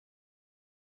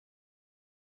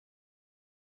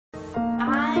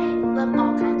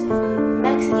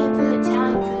Mexican food,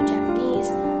 Italian food, Japanese,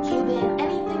 Cuban,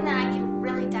 anything that I can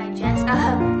really digest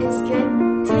is good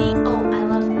to me. Oh, I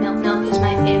love milk. Milk is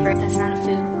my favorite. That's not a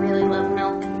food. Really love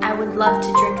milk. I would love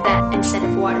to drink that instead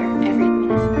of water every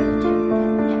minute. I really do.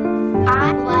 Yeah.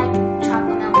 I like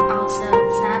chocolate milk also.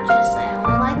 It's not just I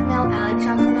only like milk. I like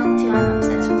chocolate milk too. I'm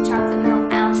obsessed with chocolate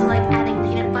milk. I also like adding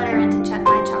peanut butter into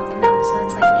my chocolate milk, so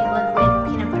it's like a liquid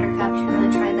peanut butter cup. You should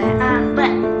really try that. But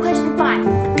question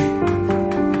 5.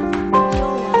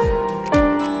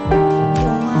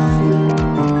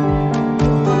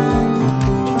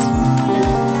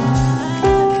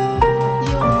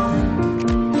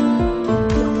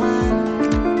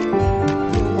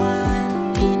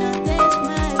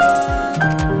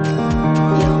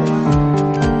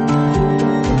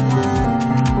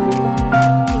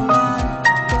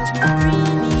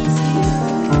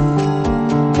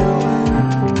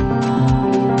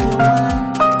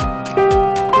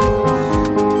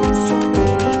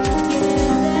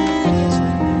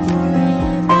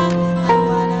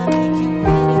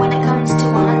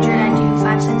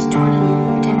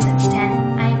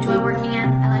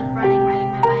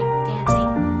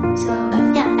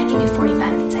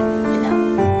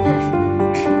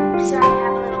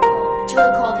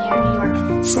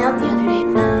 Snowed the other day.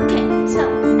 Okay, so,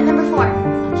 and number 4.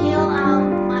 Akil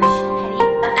Al-Mashhedi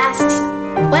asks,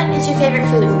 what is your favorite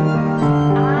food? I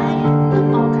love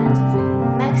all kinds of food.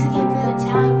 Mexican food,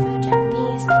 Italian food,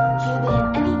 Japanese, Cuban,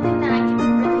 anything that I can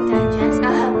really digest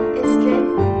is good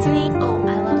to me. Oh, I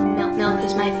love milk. Milk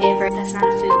is my favorite. That's not a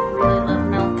food. Really love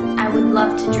milk. I would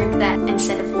love to drink that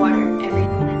instead of water every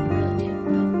minute. I really do.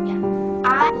 But yeah.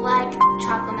 I like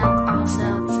chocolate milk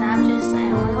also. It's not just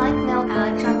I only like milk.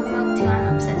 I like chocolate milk too.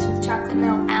 I'm obsessed with chocolate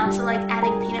milk. I also like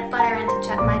adding peanut butter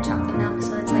into my chocolate milk,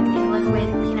 so it's like a liquid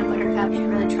peanut butter cup. You should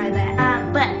really try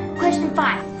that. But question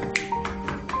 5.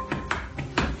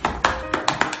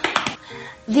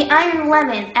 The Iron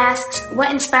Lemon asks,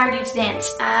 what inspired you to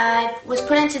dance? I was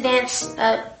put into dance,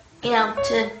 to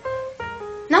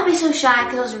not be so shy,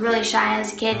 because I was really shy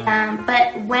as a kid.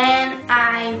 But when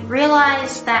I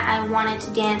realized that I wanted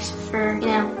to dance for,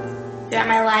 throughout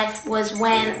my life was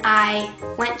when I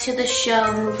went to the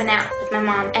show Moving Out with my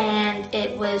mom, and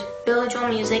it was Billy Joel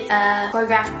music,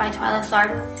 choreographed by Twyla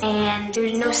Tharp, and there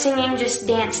was no singing, just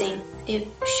dancing. It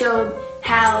showed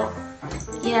how,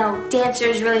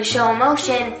 dancers really show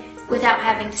emotion without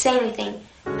having to say anything,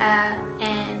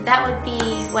 and that would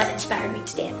be what inspired me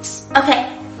to dance.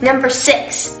 Okay, number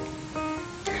 6.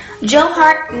 Joe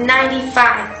Hart 95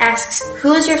 asks,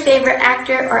 who is your favorite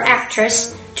actor or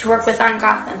actress to work with on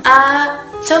Gotham?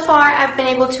 So far I've been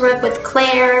able to work with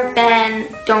Claire, Ben,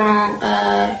 Donald,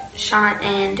 Sean,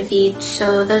 and David,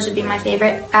 so those would be my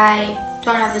favorite. I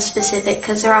don't have a specific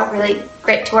because they're all really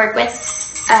great to work with.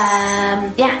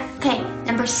 Yeah. Okay,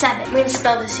 number 7. I'm going to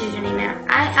spell this username out.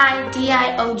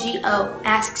 IIDIOGO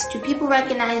asks, do people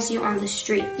recognize you on the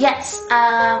street? Yes.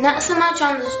 Not so much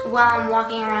while I'm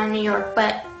walking around New York,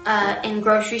 but in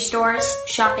grocery stores,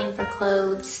 shopping for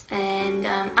clothes, and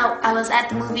I was at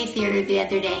the movie theater the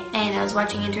other day, and I was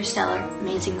watching Interstellar,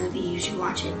 amazing movie, you should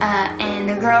watch it, and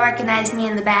a girl recognized me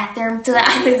in the bathroom, so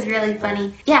that was really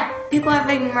funny. Yeah, people have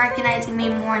been recognizing me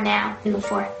more now than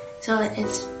before, so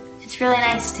it's really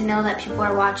nice to know that people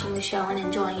are watching the show and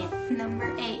enjoying it. Number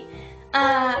 8.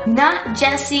 Not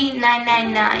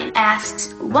Jesse999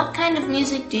 asks, what kind of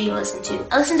music do you listen to?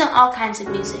 I listen to all kinds of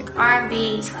music.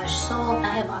 R&B / soul,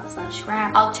 hip-hop /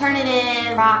 rap,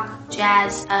 alternative, rock,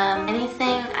 jazz,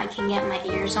 anything I can get my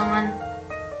ears on.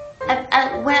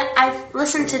 I've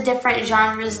listened to different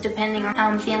genres depending on how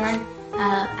I'm feeling.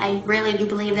 I really do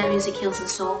believe that music heals the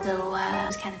soul, so it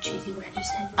was kind of cheesy what I just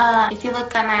said. If you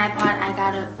look at my iPod, I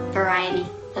got a variety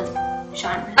of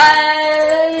genres.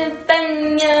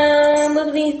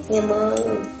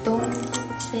 Don't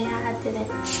say I didn't.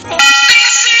 I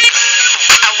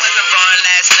wasn't born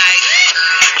last night.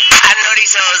 I know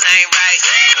these hoes ain't right.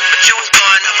 But you was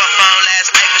blowing up her phone last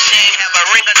night, but she ain't have a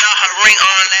ring or not her ring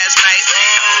on last night.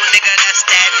 Ooh, nigga, that's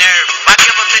that nerve. Why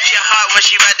give a bitch your heart when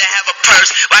she rather have a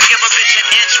purse? Why give a bitch an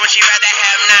inch when she rather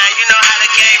have 9? You know how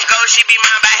the game goes, she be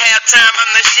mine by halftime.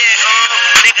 I'm the shit,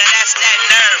 nigga, that's that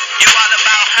nerve. You all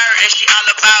about her and she all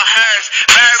about hers.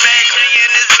 Bird red Junior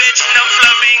in this bitch, no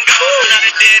flamingos. None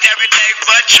of did everything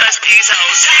but trust these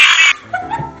hoes.